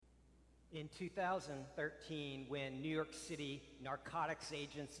In 2013, when New York City narcotics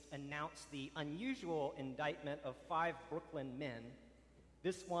agents announced the unusual indictment of 5 Brooklyn men,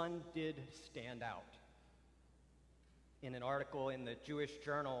 this one did stand out. In an article in the Jewish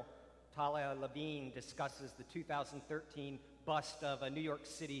Journal, Talia Levine discusses the 2013 bust of a New York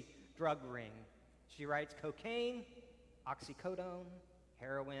City drug ring. She writes, cocaine, oxycodone,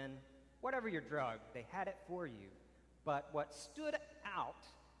 heroin, whatever your drug, they had it for you. But what stood out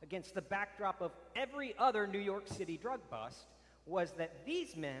against the backdrop of every other New York City drug bust was that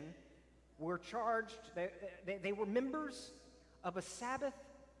these men were charged, they were members of a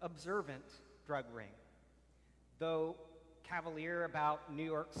Sabbath-observant drug ring. Though cavalier about New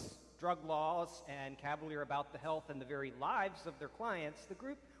York's drug laws and cavalier about the health and the very lives of their clients, the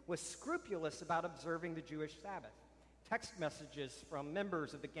group was scrupulous about observing the Jewish Sabbath. Text messages from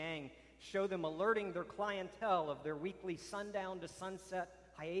members of the gang show them alerting their clientele of their weekly sundown to sunset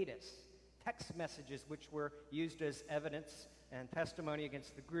hiatus. Text messages which were used as evidence and testimony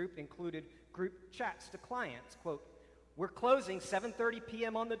against the group included group chats to clients. Quote, we're closing 7:30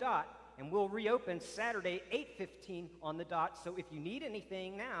 p.m. on the dot, and we'll reopen Saturday 8:15 on the dot, so if you need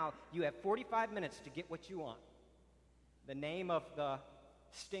anything now, you have 45 minutes to get what you want. The name of the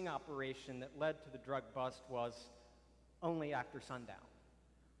sting operation that led to the drug bust was Only After Sundown.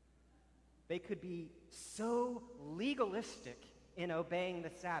 They could be so legalistic in obeying the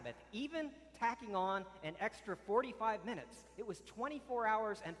Sabbath, even tacking on an extra 45 minutes. It was 24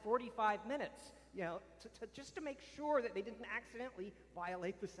 hours and 45 minutes, just to make sure that they didn't accidentally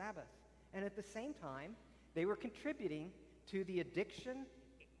violate the Sabbath. And at the same time, they were contributing to the addiction,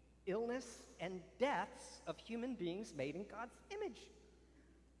 illness, and deaths of human beings made in God's image.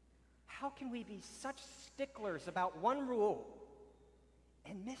 How can we be such sticklers about one rule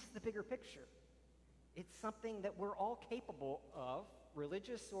and miss the bigger picture? It's something that we're all capable of,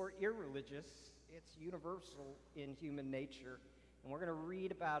 religious or irreligious. It's universal in human nature. And we're going to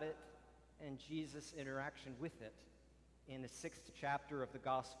read about it and Jesus' interaction with it in the 6th chapter of the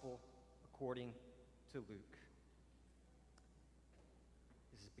Gospel according to Luke.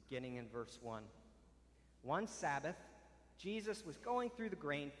 This is beginning in verse 1. One Sabbath, Jesus was going through the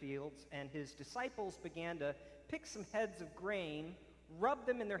grain fields, and his disciples began to pick some heads of grain, rub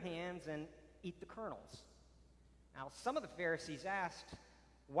them in their hands, and eat the kernels. Now, some of the Pharisees asked,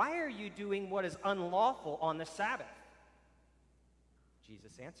 why are you doing what is unlawful on the Sabbath?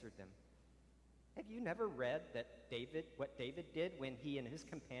 Jesus answered them, have you never read what David did when he and his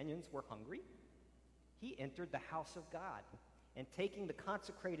companions were hungry? He entered the house of God, and taking the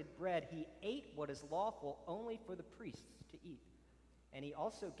consecrated bread, he ate what is lawful only for the priests to eat. And he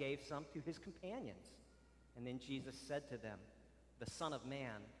also gave some to his companions. And then Jesus said to them, the Son of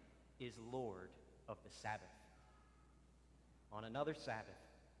Man is Lord of the Sabbath. On another Sabbath,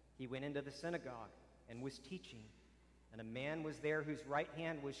 he went into the synagogue and was teaching. And a man was there whose right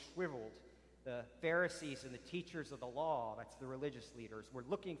hand was shriveled. The Pharisees and the teachers of the law, that's the religious leaders, were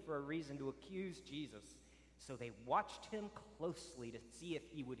looking for a reason to accuse Jesus. So they watched him closely to see if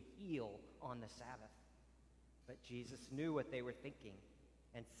he would heal on the Sabbath. But Jesus knew what they were thinking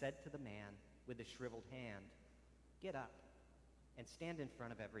and said to the man with the shriveled hand, get up and stand in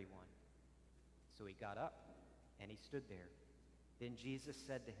front of everyone. So he got up and he stood there. Then Jesus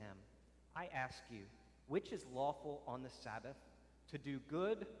said to him, I ask you, which is lawful on the Sabbath, to do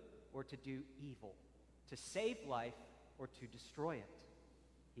good or to do evil, to save life or to destroy it?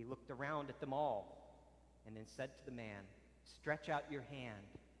 He looked around at them all and then said to the man, stretch out your hand.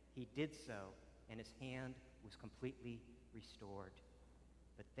 He did so, and his hand was completely restored.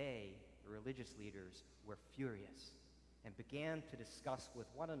 But they, the religious leaders, were furious and began to discuss with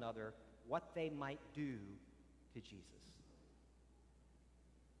one another what they might do to Jesus.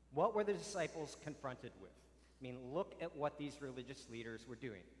 What were the disciples confronted with? I mean, look at what these religious leaders were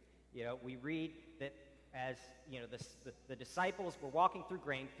doing. We read that as the disciples were walking through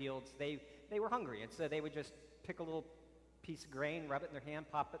grain fields, they were hungry, and so they would just pick a little piece of grain, rub it in their hand,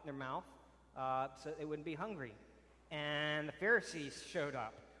 pop it in their mouth, so they wouldn't be hungry. And the Pharisees showed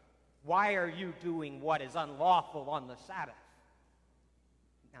up. Why are you doing what is unlawful on the Sabbath?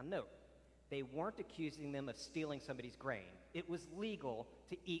 Now note, they weren't accusing them of stealing somebody's grain. It was legal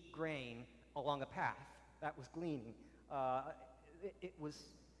to eat grain along a path. That was gleaning.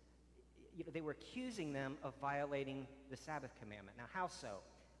 They were accusing them of violating the Sabbath commandment. Now, how so?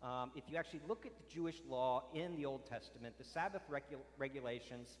 If you actually look at the Jewish law in the Old Testament, the Sabbath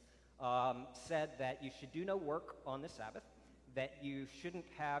regulations said that you should do no work on the Sabbath, that you shouldn't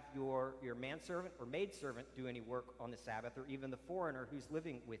have your manservant or maidservant do any work on the Sabbath, or even the foreigner who's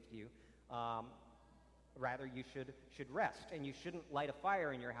living with you. Rather, you should rest, and you shouldn't light a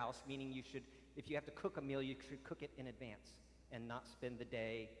fire in your house, meaning you should, if you have to cook a meal, you should cook it in advance and not spend the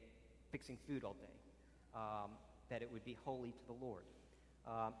day fixing food all day, that it would be holy to the Lord.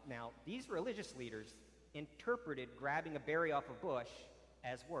 Now, these religious leaders interpreted grabbing a berry off a bush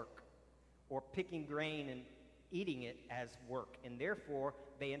as work, or picking grain and eating it as work, and therefore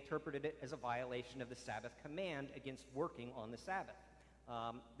they interpreted it as a violation of the Sabbath command against working on the Sabbath.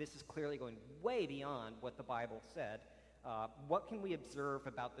 This is clearly going way beyond what the Bible said. What can we observe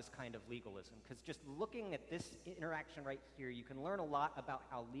about this kind of legalism? Because just looking at this interaction right here, you can learn a lot about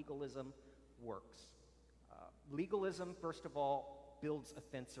how legalism works. Legalism, first of all, builds a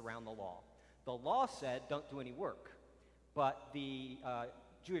fence around the law. The law said, don't do any work. But the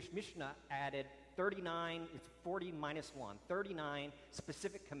Jewish Mishnah added 39, it's 40 minus 1, 39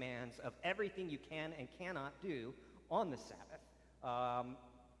 specific commands of everything you can and cannot do on the Sabbath.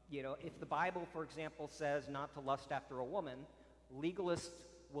 If the Bible, for example, says not to lust after a woman, legalists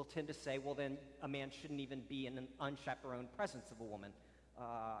will tend to say, well, then a man shouldn't even be in an unchaperoned presence of a woman.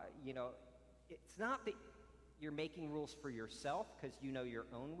 It's not that you're making rules for yourself because you know your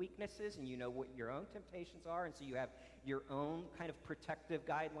own weaknesses and you know what your own temptations are, and so you have your own kind of protective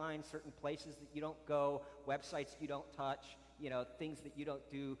guidelines, certain places that you don't go, websites you don't touch, things that you don't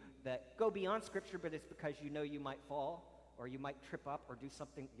do that go beyond Scripture, but it's because you know you might fall or you might trip up or do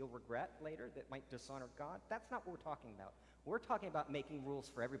something you'll regret later that might dishonor God. That's not what we're talking about. We're talking about making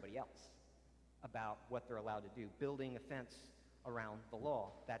rules for everybody else about what they're allowed to do, building a fence around the law.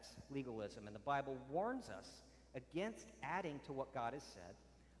 That's legalism, and the Bible warns us against adding to what God has said,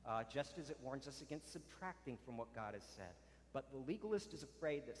 just as it warns us against subtracting from what God has said. But the legalist is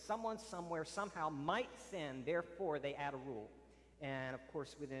afraid that someone somewhere somehow might sin, therefore they add a rule. And of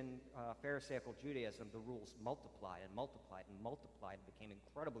course, within Pharisaical Judaism, the rules multiplied and multiplied and multiplied and became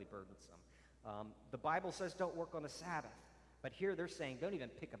incredibly burdensome. The Bible says don't work on the Sabbath, but here they're saying don't even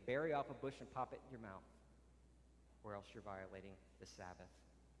pick a berry off a bush and pop it in your mouth, or else you're violating the Sabbath.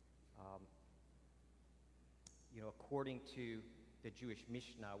 According to the Jewish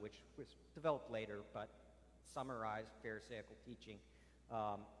Mishnah, which was developed later but summarized Pharisaical teaching,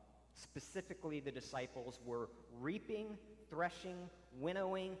 specifically the disciples were reaping, threshing,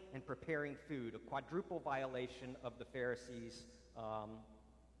 winnowing, and preparing food, a quadruple violation of the Pharisees'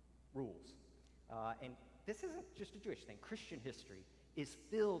 rules. And this isn't just a Jewish thing. Christian history is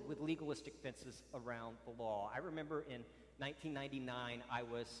filled with legalistic fences around the law. I remember in 1999, I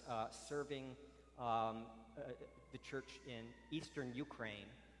was serving the church in eastern Ukraine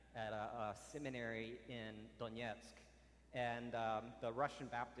at a seminary in Donetsk. And the Russian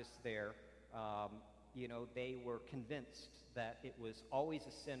Baptists there, they were convinced that it was always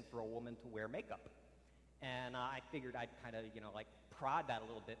a sin for a woman to wear makeup. And I figured I'd kind of, prod that a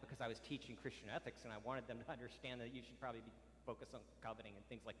little bit because I was teaching Christian ethics, and I wanted them to understand that you should probably be focused on coveting and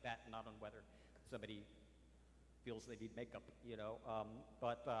things like that, not on whether somebody feels they need makeup,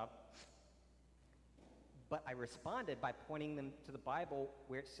 But I responded by pointing them to the Bible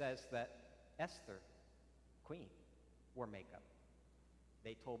where it says that Esther, queen, wore makeup.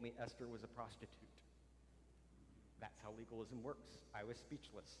 They told me Esther was a prostitute. That's how legalism works. I was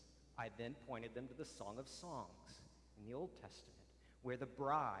speechless. I then pointed them to the Song of Songs in the Old Testament, where the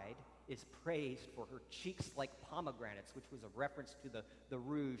bride is praised for her cheeks like pomegranates, which was a reference to the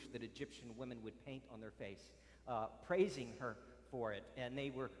rouge that Egyptian women would paint on their face, praising her for it. And they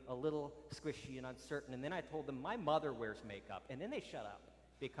were a little squishy and uncertain. And then I told them, my mother wears makeup. And then they shut up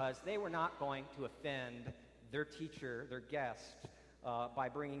because they were not going to offend their teacher, their guest, by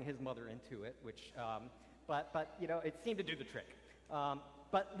bringing his mother into it, which, but it seemed to do the trick.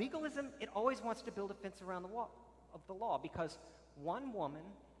 But legalism, it always wants to build a fence around the wall of the law because one woman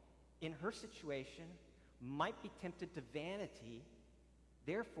in her situation might be tempted to vanity,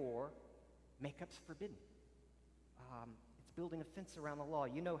 therefore makeup's forbidden. It's building a fence around the law.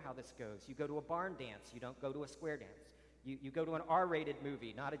 You know how this goes. You go to a barn dance, you don't go to a square dance. You go to an R-rated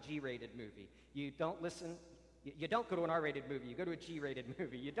movie, not a G-rated movie. You don't go to an R-rated movie, you go to a G-rated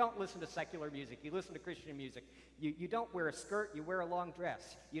movie. You don't listen to secular music, you listen to Christian music. You don't wear a skirt, you wear a long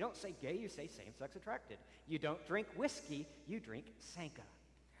dress. You don't say gay, you say same-sex attracted. You don't drink whiskey, you drink Sanka.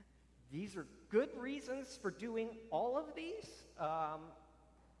 These are good reasons for doing all of these. I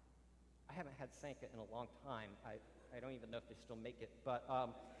haven't had Sanka in a long time. I don't even know if they still make it. But,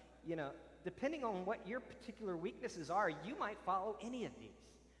 depending on what your particular weaknesses are, you might follow any of these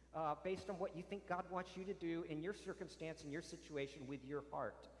based on what you think God wants you to do in your circumstance, in your situation, with your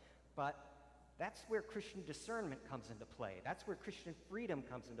heart. But that's where Christian discernment comes into play. That's where Christian freedom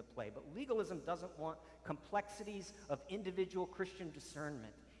comes into play. But legalism doesn't want complexities of individual Christian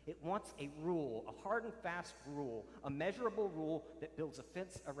discernment. It wants a rule, a hard and fast rule, a measurable rule that builds a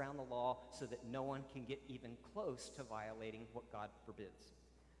fence around the law so that no one can get even close to violating what God forbids.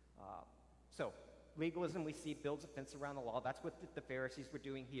 So legalism, we see, builds a fence around the law. That's what the Pharisees were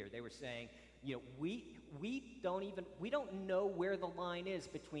doing here. They were saying, we don't know where the line is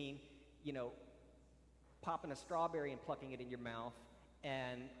between, popping a strawberry and plucking it in your mouth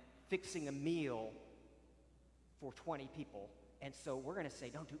and fixing a meal for 20 people. And so we're going to say,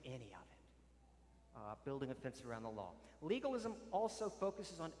 don't do any of it. Building a fence around the law. Legalism also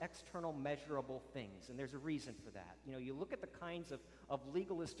focuses on external measurable things, and there's a reason for that. You look at the kinds of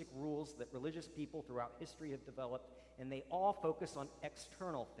legalistic rules that religious people throughout history have developed, and they all focus on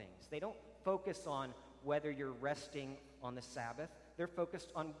external things. They don't focus on whether you're resting on the Sabbath. They're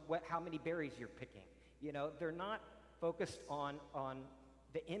focused on how many berries you're picking. They're not focused on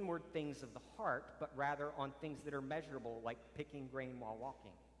the inward things of the heart, but rather on things that are measurable, like picking grain while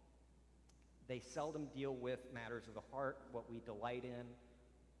walking. They seldom deal with matters of the heart, what we delight in,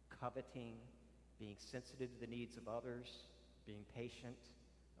 coveting, being sensitive to the needs of others, being patient.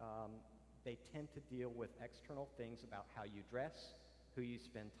 They tend to deal with external things about how you dress, who you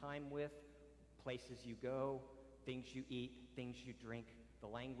spend time with, places you go, things you eat, things you drink, the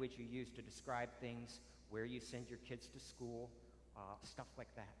language you use to describe things, where you send your kids to school, stuff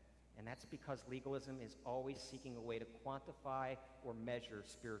like that. And that's because legalism is always seeking a way to quantify or measure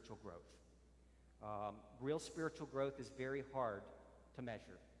spiritual growth. Real spiritual growth is very hard to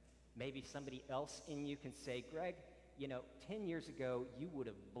measure. Maybe somebody else in you can say, Greg, 10 years ago, you would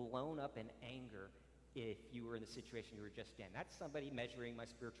have blown up in anger if you were in the situation you were just in. That's somebody measuring my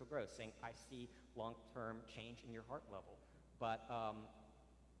spiritual growth, saying, I see long-term change in your heart level. But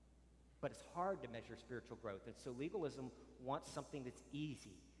it's hard to measure spiritual growth. And so legalism wants something that's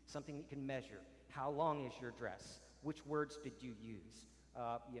easy, something that you can measure. How long is your dress? Which words did you use?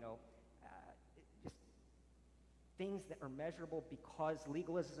 Just things that are measurable, because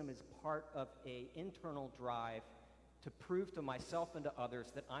legalism is part of an internal drive to prove to myself and to others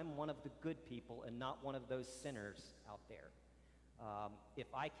that I'm one of the good people and not one of those sinners out there. If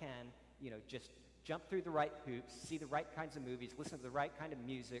I can, just jump through the right hoops, see the right kinds of movies, listen to the right kind of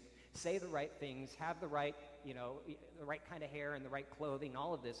music, say the right things, have the right, the right kind of hair and the right clothing,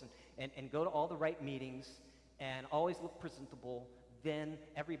 all of this, and go to all the right meetings and always look presentable, then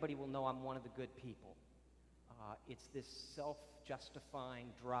everybody will know I'm one of the good people. It's this self-justifying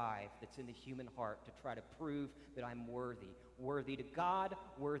drive that's in the human heart to try to prove that I'm worthy. Worthy to God,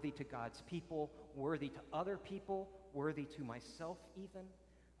 worthy to God's people, worthy to other people, worthy to myself even.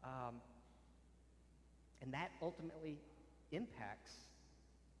 And that ultimately impacts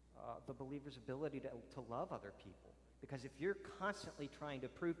the believer's ability to love other people. Because if you're constantly trying to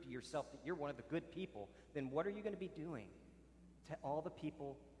prove to yourself that you're one of the good people, then what are you going to be doing to all the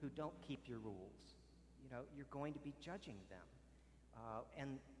people who don't keep your rules? You're going to be judging them.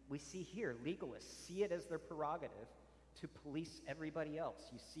 And we see here, legalists see it as their prerogative to police everybody else.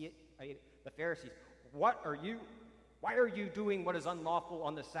 You see it, the Pharisees, why are you doing what is unlawful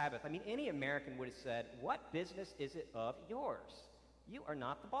on the Sabbath? I mean, any American would have said, what business is it of yours? You are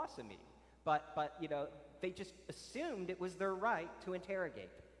not the boss of me. But they just assumed it was their right to interrogate,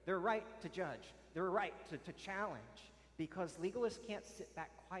 their right to judge, their right to challenge, because legalists can't sit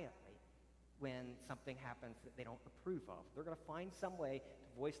back quietly when something happens that they don't approve of. They're going to find some way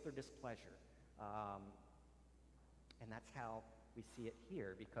to voice their displeasure. And that's how we see it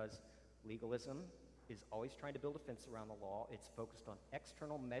here, because legalism is always trying to build a fence around the law. It's focused on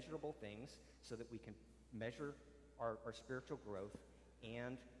external measurable things so that we can measure our spiritual growth,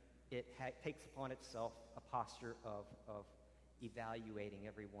 and it takes upon itself a posture of evaluating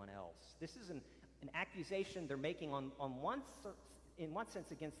everyone else. This is an accusation they're making in one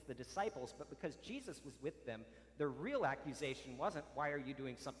sense against the disciples, but because Jesus was with them, their real accusation wasn't, why are you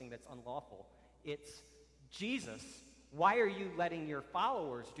doing something that's unlawful? It's, Jesus, why are you letting your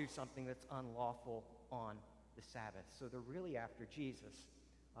followers do something that's unlawful on the Sabbath? So they're really after Jesus.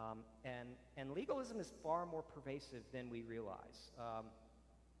 And legalism is far more pervasive than we realize.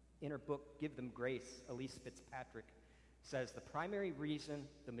 In her book, Give Them Grace, Elise Fitzpatrick says the primary reason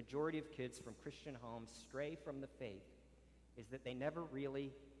the majority of kids from Christian homes stray from the faith is that they never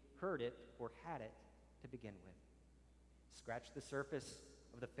really heard it or had it to begin with. Scratch the surface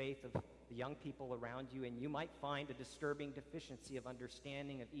of the faith of the young people around you, and you might find a disturbing deficiency of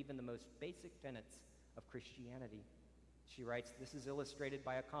understanding of even the most basic tenets of Christianity. She writes, this is illustrated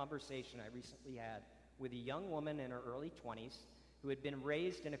by a conversation I recently had with a young woman in her early 20s who had been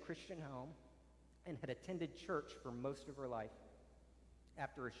raised in a Christian home and had attended church for most of her life.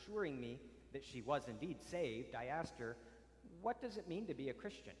 After assuring me that she was indeed saved, I asked her, what does it mean to be a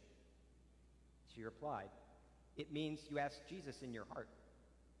Christian? She replied, it means you ask Jesus in your heart.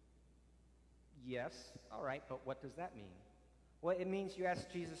 Yes, all right, but what does that mean? Well, it means you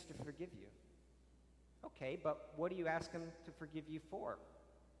ask Jesus to forgive you. Okay, but what do you ask him to forgive you for?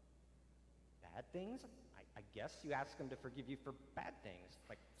 Bad things? I guess you ask him to forgive you for bad things,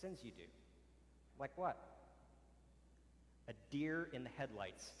 like sins you do. Like what? A deer in the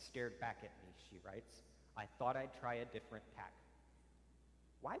headlights stared back at me, she writes. I thought I'd try a different tack.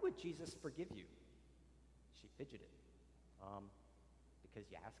 Why would Jesus forgive you? She fidgeted. Because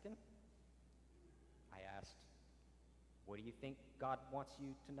you asked him? I asked, what do you think God wants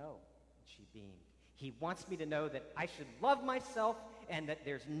you to know? And she beamed. He wants me to know that I should love myself and that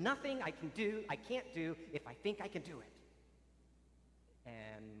there's nothing I can't do if I think I can do it.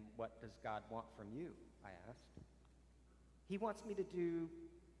 And what does God want from you? I asked. He wants me to do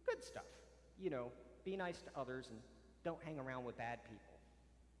good stuff. Be nice to others and don't hang around with bad people.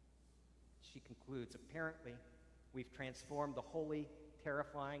 She concludes, apparently, we've transformed the holy,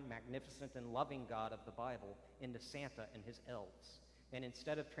 terrifying, magnificent, and loving God of the Bible into Santa and his elves. And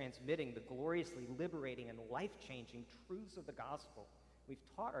instead of transmitting the gloriously liberating and life-changing truths of the gospel, we've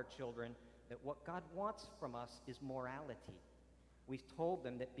taught our children that what God wants from us is morality. We've told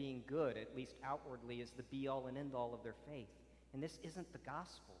them that being good, at least outwardly, is the be-all and end-all of their faith. And this isn't the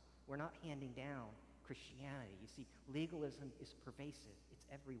gospel. We're not handing down Christianity. You see, legalism is pervasive. It's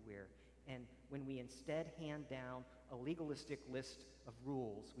everywhere. And when we instead hand down a legalistic list of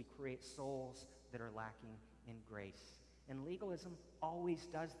rules, we create souls that are lacking in grace. And legalism always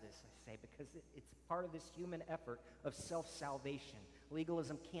does this, I say, because it's part of this human effort of self-salvation.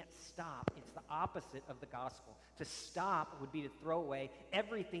 Legalism can't stop. It's the opposite of the gospel. To stop would be to throw away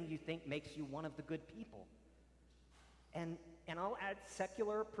everything you think makes you one of the good people. And I'll add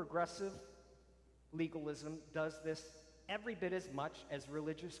secular, progressive legalism does this every bit as much as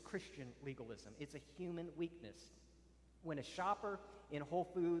religious Christian legalism. It's a human weakness. When a shopper in Whole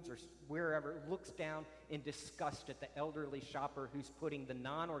Foods or wherever looks down in disgust at the elderly shopper who's putting the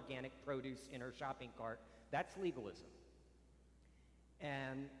non-organic produce in her shopping cart, that's legalism.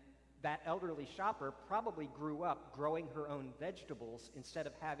 And that elderly shopper probably grew up growing her own vegetables instead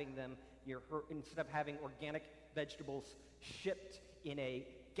of having organic vegetables shipped in a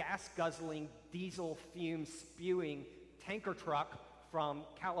gas-guzzling, diesel fume-spewing tanker truck from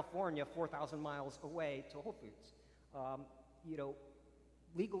California 4,000 miles away to Whole Foods.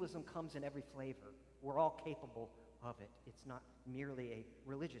 Legalism comes in every flavor. We're all capable of it. It's not merely a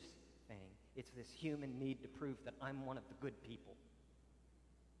religious thing. It's this human need to prove that I'm one of the good people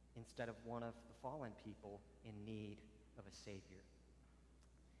instead of one of the fallen people in need of a Savior.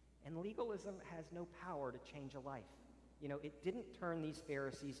 And legalism has no power to change a life. It didn't turn these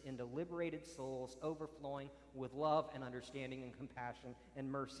Pharisees into liberated souls overflowing with love and understanding and compassion and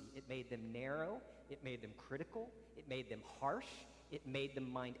mercy. It made them narrow. It made them critical. It made them harsh. It made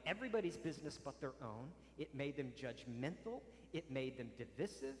them mind everybody's business but their own. It made them judgmental. It made them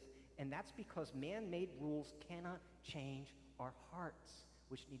divisive. And that's because man-made rules cannot change our hearts,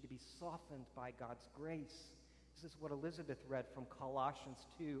 which need to be softened by God's grace. This is what Elizabeth read from Colossians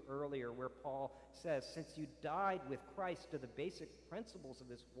 2 earlier, where Paul says, since you died with Christ to the basic principles of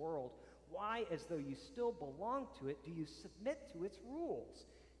this world, why, as though you still belong to it, do you submit to its rules?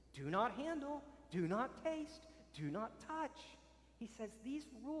 Do not handle, do not taste, do not touch. He says these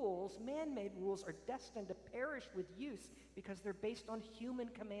rules, man-made rules, are destined to perish with use because they're based on human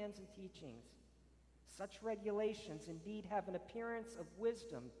commands and teachings. Such regulations indeed have an appearance of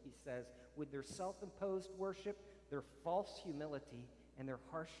wisdom, he says, with their self-imposed worship, their false humility, and their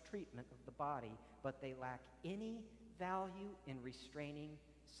harsh treatment of the body, but they lack any value in restraining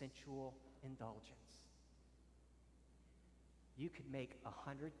sensual indulgence. You could make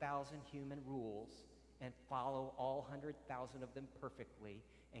 100,000 human rules and follow all 100,000 of them perfectly,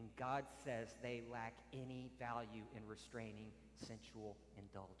 and God says they lack any value in restraining sensual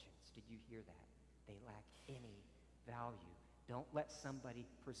indulgence. Did you hear that? They lack any value. Don't let somebody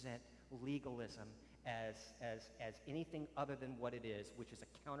present legalism as anything other than what it is, which is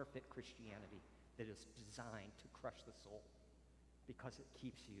a counterfeit Christianity that is designed to crush the soul because it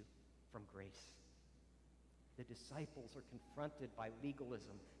keeps you from grace. The disciples are confronted by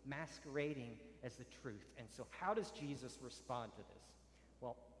legalism masquerading as the truth. And so how does Jesus respond to this?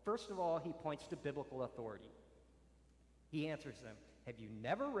 Well, first of all, he points to biblical authority. He answers them, have you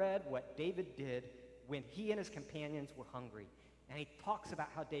never read what David did when he and his companions were hungry? And he talks about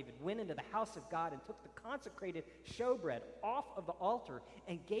how David went into the house of God and took the consecrated showbread off of the altar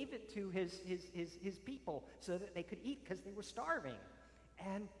and gave it to his people so that they could eat because they were starving.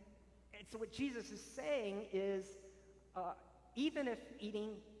 And so what Jesus is saying is, Even if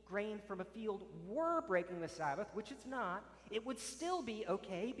eating grain from a field were breaking the Sabbath, which it's not, it would still be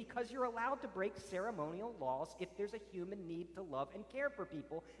okay because you're allowed to break ceremonial laws if there's a human need to love and care for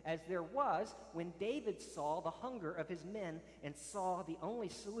people, as there was when David saw the hunger of his men and saw the only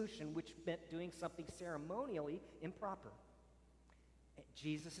solution, which meant doing something ceremonially improper.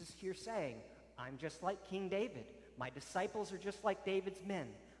 Jesus is here saying, I'm just like King David. My disciples are just like David's men.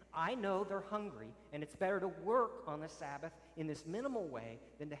 I know they're hungry, and it's better to work on the Sabbath in this minimal way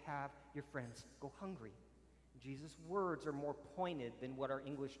than to have your friends go hungry. Jesus' words are more pointed than what our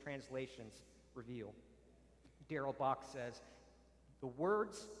English translations reveal. Darrell Bach says,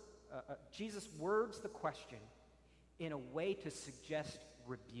 Jesus words the question in a way to suggest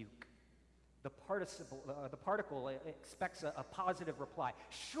rebuke. The particle expects a positive reply.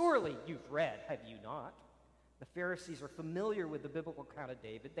 Surely you've read, have you not? The Pharisees are familiar with the biblical account of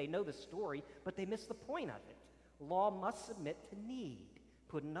David. They know the story, but they miss the point of it. Law must submit to need.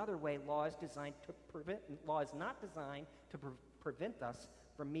 Put another way, law is not designed to prevent us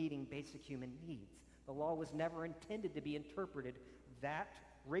from meeting basic human needs. The law was never intended to be interpreted that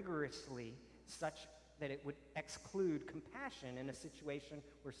rigorously, such that it would exclude compassion in a situation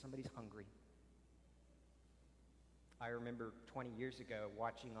where somebody's hungry. I remember 20 years ago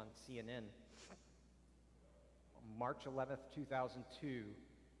watching on CNN, March 11th, 2002,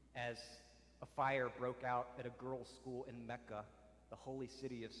 as a fire broke out at a girls' school in Mecca, the holy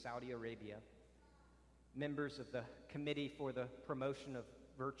city of Saudi Arabia. Members of the Committee for the Promotion of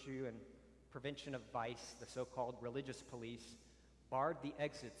Virtue and Prevention of Vice, the so-called religious police, barred the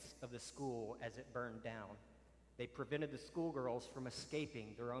exits of the school as it burned down. They prevented the schoolgirls from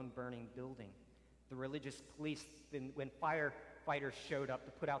escaping their own burning building. The religious police, when firefighters showed up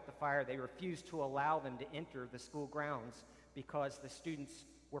to put out the fire, they refused to allow them to enter the school grounds because the students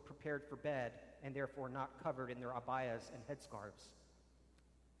were prepared for bed and therefore not covered in their abayas and headscarves.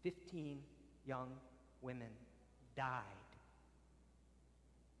 15 young women died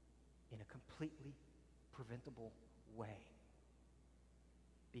in a completely preventable way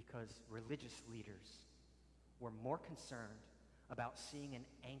because religious leaders were more concerned about seeing an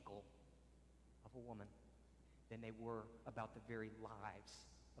ankle of a woman than they were about the very lives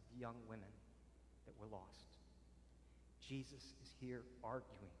of young women that were lost. Jesus is here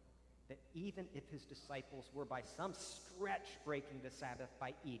arguing that even if his disciples were by some stretch breaking the Sabbath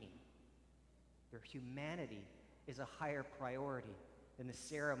by eating, their humanity is a higher priority than the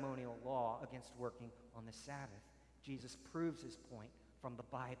ceremonial law against working on the Sabbath. Jesus proves his point from the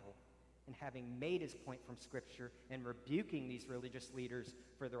Bible. And having made his point from Scripture and rebuking these religious leaders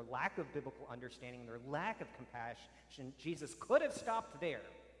for their lack of biblical understanding, their lack of compassion, Jesus could have stopped there.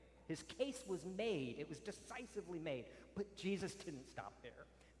 His case was made. It was decisively made. But Jesus didn't stop there.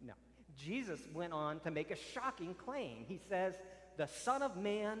 No. Jesus went on to make a shocking claim. He says, the Son of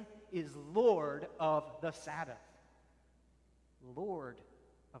Man is Lord of the Sabbath. Lord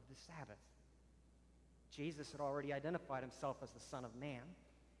of the Sabbath. Jesus had already identified himself as the Son of Man.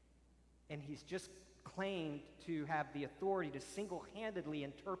 And he's just claimed to have the authority to single-handedly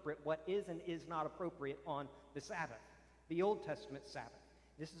interpret what is and is not appropriate on the Sabbath, the Old Testament Sabbath.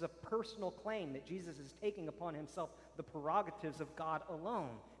 This is a personal claim that Jesus is taking upon himself the prerogatives of God alone.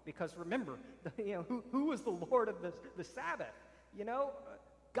 Because remember, who was the Lord of the Sabbath?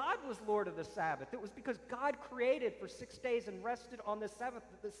 God was Lord of the Sabbath. It was because God created for 6 days and rested on the seventh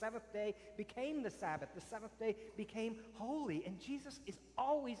that the seventh day became the Sabbath. The seventh day became holy. And Jesus is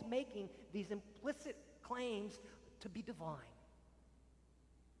always making these implicit claims to be divine.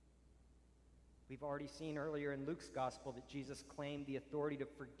 We've already seen earlier in Luke's gospel that Jesus claimed the authority to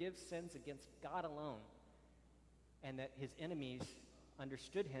forgive sins against God alone, and that his enemies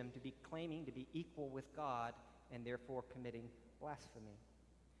understood him to be claiming to be equal with God and therefore committing blasphemy.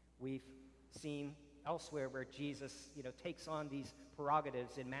 We've seen elsewhere where Jesus, takes on these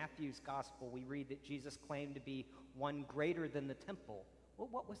prerogatives. In Matthew's gospel, we read that Jesus claimed to be one greater than the temple. Well,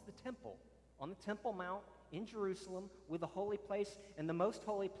 what was the temple? On the Temple Mount in Jerusalem, with the holy place and the most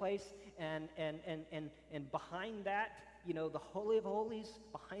holy place, and behind that, the Holy of Holies,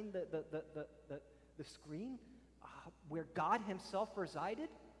 behind the screen, where God himself resided.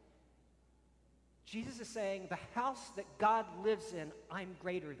 Jesus is saying, the house that God lives in, I'm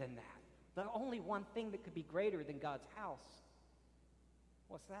greater than that. The only one thing that could be greater than God's house.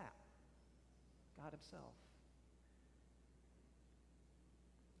 What's that? God himself.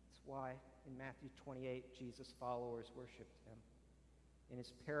 That's why in Matthew 28, Jesus' followers worshiped him. In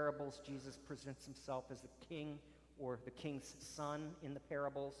his parables, Jesus presents himself as the king or the king's son in the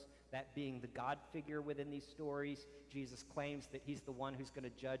parables. That being the God figure within these stories, Jesus claims that he's the one who's going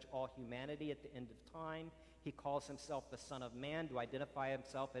to judge all humanity at the end of time. He calls himself the Son of Man to identify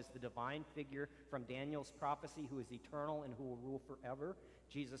himself as the divine figure from Daniel's prophecy who is eternal and who will rule forever.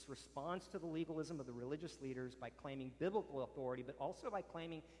 Jesus responds to the legalism of the religious leaders by claiming biblical authority, but also by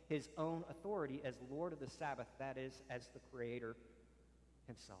claiming his own authority as Lord of the Sabbath, that is, as the Creator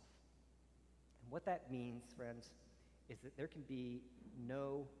himself. And what that means, friends, is that there can be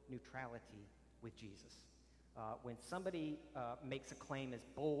no neutrality with Jesus. When somebody makes a claim as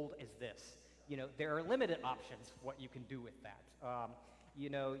bold as this, there are limited options what you can do with that.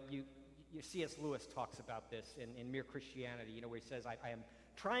 C.S. Lewis talks about this in Mere Christianity, where he says, I am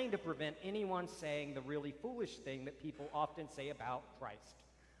trying to prevent anyone saying the really foolish thing that people often say about Christ.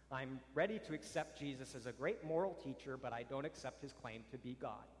 I'm ready to accept Jesus as a great moral teacher, but I don't accept his claim to be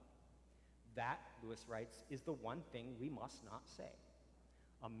God. That, Lewis writes, is the one thing we must not say.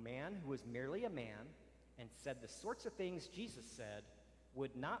 A man who was merely a man and said the sorts of things Jesus said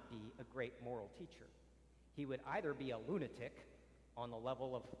would not be a great moral teacher. He would either be a lunatic on the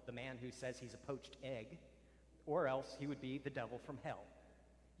level of the man who says he's a poached egg, or else he would be the devil from hell.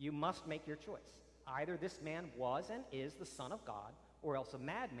 You must make your choice. Either this man was and is the Son of God, or else a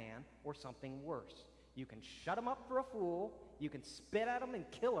madman, or something worse. You can shut him up for a fool, you can spit at him and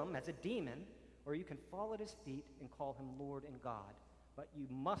kill him as a demon, or you can fall at his feet and call him Lord and God. But you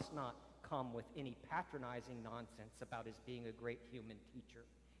must not come with any patronizing nonsense about his being a great human teacher.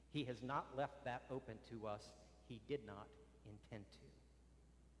 He has not left that open to us. He did not intend to.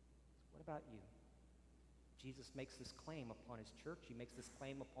 What about you? Jesus makes this claim upon his church. He makes this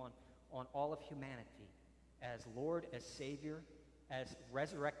claim upon all of humanity as Lord, as Savior, as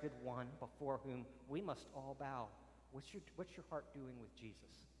resurrected one before whom we must all bow. What's your heart doing with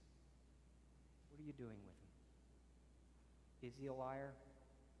Jesus? What are you doing with him? Is he a liar?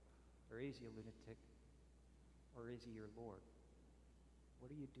 Or is he a lunatic? Or is he your Lord? What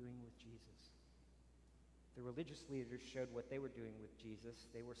are you doing with Jesus? The religious leaders showed what they were doing with Jesus.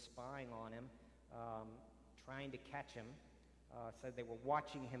 They were spying on him, trying to catch him. Said they were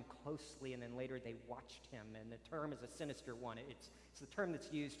watching him closely, and then later they watched him. And the term is a sinister one. It's the term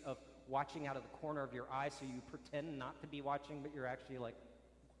that's used of watching out of the corner of your eye, so you pretend not to be watching, but you're actually like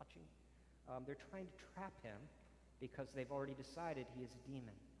watching. They're trying to trap him because they've already decided he is a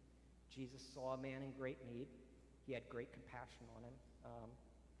demon. Jesus saw a man in great need. He had great compassion on him.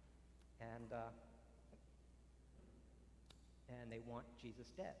 And they want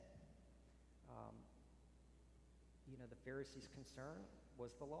Jesus dead. The Pharisees' concern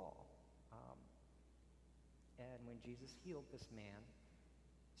was the law. And when Jesus healed this man,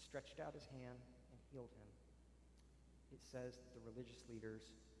 stretched out his hand and healed him, it says that the religious leaders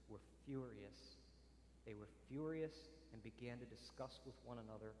were furious. They were furious and began to discuss with one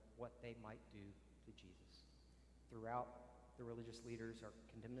another what they might do to Jesus. Throughout, the religious leaders are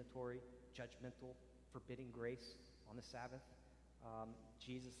condemnatory, judgmental, forbidding grace on the Sabbath.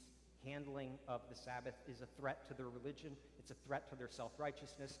 Jesus' handling of the Sabbath is a threat to their religion. It's a threat to their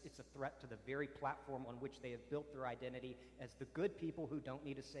self-righteousness. It's a threat to the very platform on which they have built their identity as the good people who don't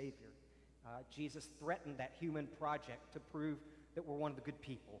need a Savior. Jesus threatened that human project to prove that we're one of the good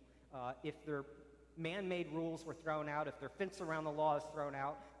people. If their man-made rules were thrown out, if their fence around the law is thrown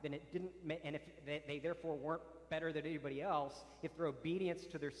out, then it didn't, and if they therefore weren't better than anybody else, if their obedience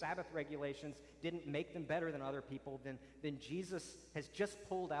to their Sabbath regulations didn't make them better than other people, then Jesus has just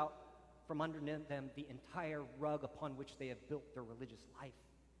pulled out from underneath them the entire rug upon which they have built their religious life.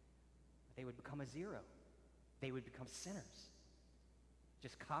 They would become a zero. They would become sinners,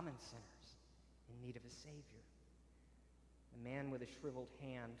 just common sinners in need of a Savior. The man with a shriveled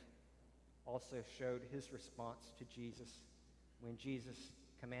hand also showed his response to Jesus when Jesus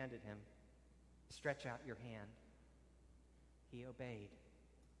commanded him, "Stretch out your hand." He obeyed.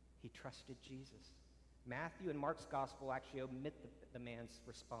 He trusted Jesus. Matthew and Mark's gospel actually omit the man's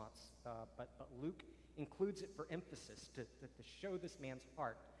response, but Luke includes it for emphasis to show this man's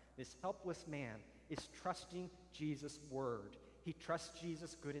heart. This helpless man is trusting Jesus' word. He trusts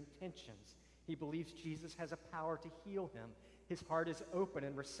Jesus' good intentions. He believes Jesus has a power to heal him. His heart is open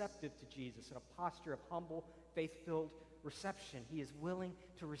and receptive to Jesus in a posture of humble, faith-filled reception. He is willing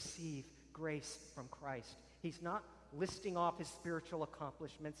to receive grace from Christ. He's not listing off his spiritual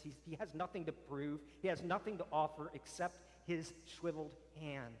accomplishments. He has nothing to prove. He has nothing to offer except his shriveled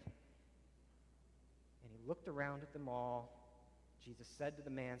hand. And he looked around at them all. Jesus said to the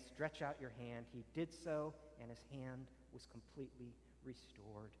man, "Stretch out your hand." He did so, and his hand was completely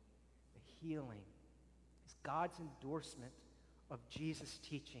restored. The healing is God's endorsement of Jesus'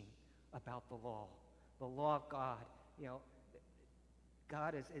 teaching about the law of God.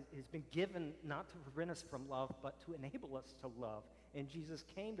 God has been given not to prevent us from love, but to enable us to love. And Jesus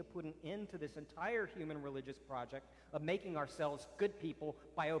came to put an end to this entire human religious project of making ourselves good people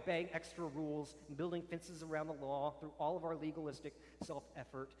by obeying extra rules and building fences around the law through all of our legalistic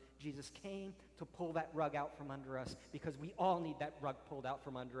self-effort. Jesus came to pull that rug out from under us, because we all need that rug pulled out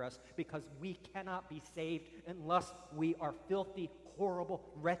from under us, because we cannot be saved unless we are filthy, horrible,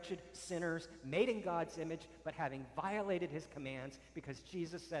 wretched sinners made in God's image, but having violated his commands, because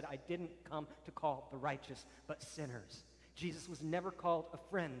Jesus said, I didn't come to call the righteous, but sinners. Jesus was never called a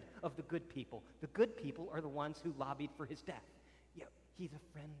friend of the good people. The good people are the ones who lobbied for his death. Yet he's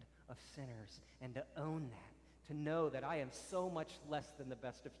a friend of sinners. And to own that, to know that I am so much less than the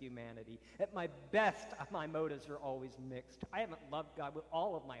best of humanity. At my best, my motives are always mixed. I haven't loved God with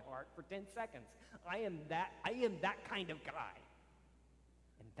all of my heart for 10 seconds. I am that kind of guy.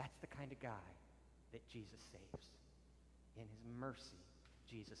 And that's the kind of guy that Jesus saves. In his mercy,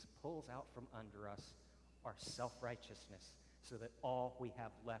 Jesus pulls out from under us our self-righteousness, so that all we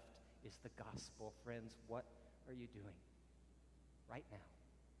have left is the gospel. Friends, what are you doing right now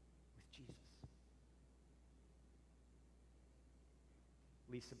with Jesus?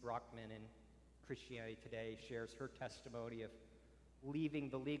 Lisa Brockman in Christianity Today shares her testimony of leaving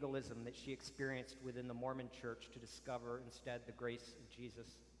the legalism that she experienced within the Mormon church to discover instead the grace of Jesus.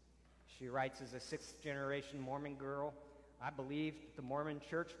 She writes, as a sixth-generation Mormon girl, I believed that the Mormon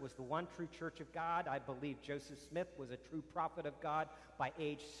church was the one true church of God. I believed Joseph Smith was a true prophet of God. By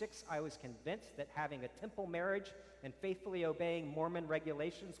age 6, I was convinced that having a temple marriage and faithfully obeying Mormon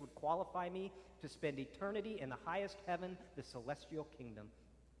regulations would qualify me to spend eternity in the highest heaven, the celestial kingdom.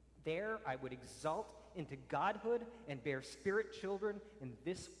 There, I would exalt into godhood and bear spirit children, and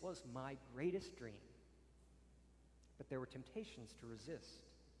this was my greatest dream. But there were temptations to resist.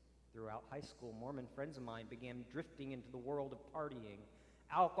 Throughout high school, Mormon friends of mine began drifting into the world of partying.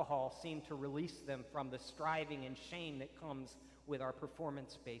 Alcohol seemed to release them from the striving and shame that comes with our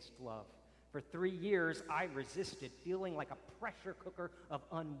performance-based love. For 3 years, I resisted, feeling like a pressure cooker of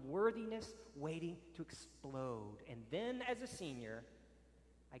unworthiness waiting to explode. And then, as a senior,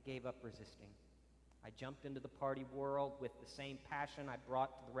 I gave up resisting. I jumped into the party world with the same passion I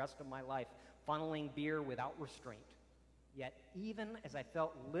brought to the rest of my life, funneling beer without restraint. Yet, even as I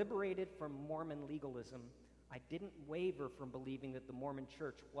felt liberated from Mormon legalism, I didn't waver from believing that the Mormon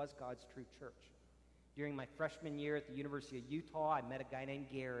church was God's true church. During my freshman year at the University of Utah, I met a guy named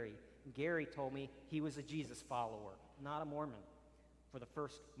Gary. Gary told me he was a Jesus follower, not a Mormon. For the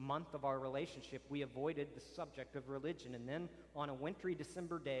first month of our relationship, we avoided the subject of religion, and then on a wintry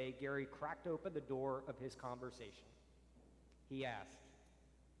December day, Gary cracked open the door of his conversation. He asked,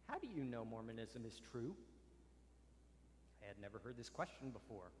 "How do you know Mormonism is true?" I had never heard this question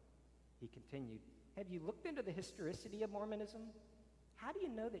before. He continued, "Have you looked into the historicity of Mormonism? How do you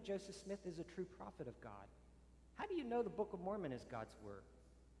know that Joseph Smith is a true prophet of God? How do you know the Book of Mormon is God's word?"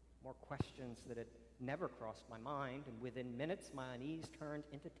 More questions that had never crossed my mind, and within minutes my unease turned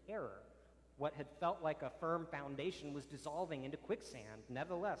into terror. What had felt like a firm foundation was dissolving into quicksand.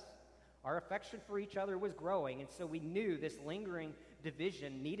 Nevertheless, our affection for each other was growing, and so we knew this lingering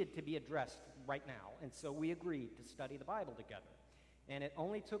division needed to be addressed right now, and so we agreed to study the Bible together. And it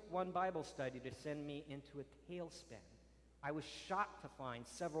only took one Bible study to send me into a tailspin. I was shocked to find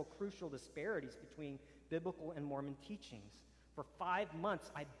several crucial disparities between biblical and Mormon teachings. For 5 months,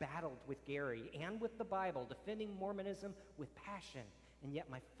 I battled with Gary and with the Bible, defending Mormonism with passion. And yet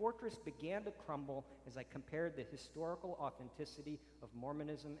my fortress began to crumble as I compared the historical authenticity of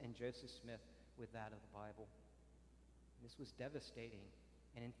Mormonism and Joseph Smith with that of the Bible. This was devastating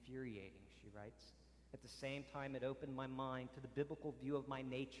and infuriating, she writes. At the same time, it opened my mind to the biblical view of my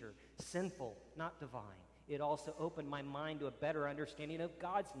nature, sinful, not divine. It also opened my mind to a better understanding of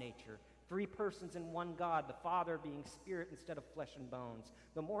God's nature. 3 persons in one God, the Father being spirit instead of flesh and bones.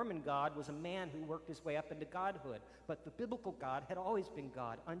 The Mormon God was a man who worked his way up into godhood, but the biblical God had always been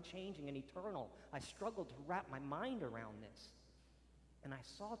God, unchanging and eternal. I struggled to wrap my mind around this. And I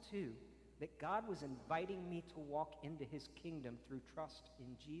saw, too, that God was inviting me to walk into his kingdom through trust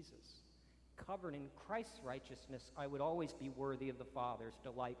in Jesus. Covered in Christ's righteousness, I would always be worthy of the Father's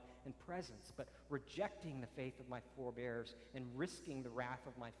delight and presence, but rejecting the faith of my forebears and risking the wrath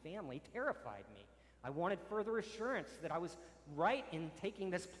of my family terrified me. I wanted further assurance that I was right in taking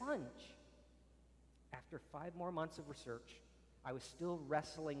this plunge. After 5 more months of research, I was still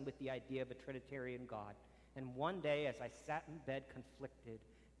wrestling with the idea of a Trinitarian God, and one day as I sat in bed conflicted,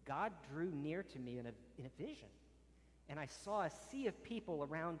 God drew near to me in a vision, and I saw a sea of people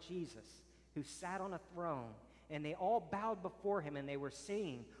around Jesus who sat on a throne, and they all bowed before him, and they were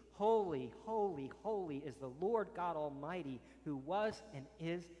singing, Holy, holy, holy is the Lord God Almighty, who was and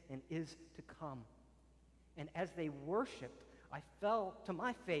is to come. And as they worshiped, I fell to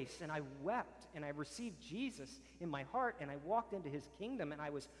my face and I wept and I received Jesus in my heart and I walked into his kingdom and I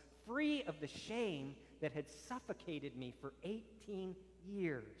was free of the shame that had suffocated me for 18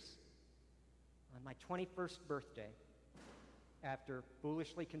 years. On my 21st birthday, after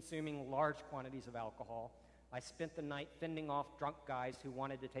foolishly consuming large quantities of alcohol, I spent the night fending off drunk guys who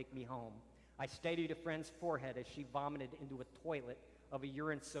wanted to take me home. I steadied a friend's forehead as she vomited into a toilet of a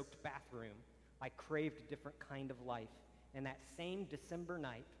urine-soaked bathroom. I craved a different kind of life. And that same December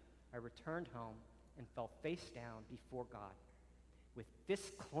night, I returned home and fell face down before God. With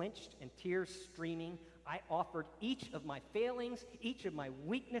fists clenched and tears streaming, I offered each of my failings, each of my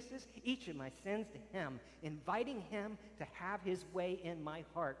weaknesses, each of my sins to him, inviting him to have his way in my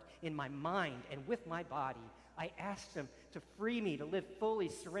heart, in my mind, and with my body. I asked him to free me to live fully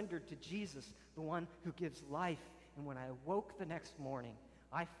surrendered to Jesus, the one who gives life. And when I awoke the next morning,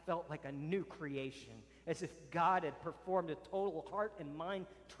 I felt like a new creation, as if God had performed a total heart and mind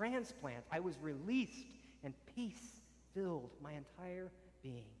transplant. I was released, and peace filled my entire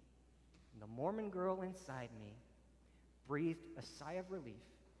being. And the Mormon girl inside me breathed a sigh of relief.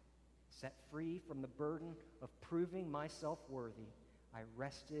 Set free from the burden of proving myself worthy, I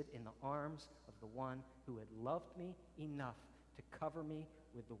rested in the arms of the one who had loved me enough to cover me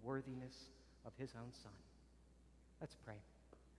with the worthiness of his own Son. Let's pray.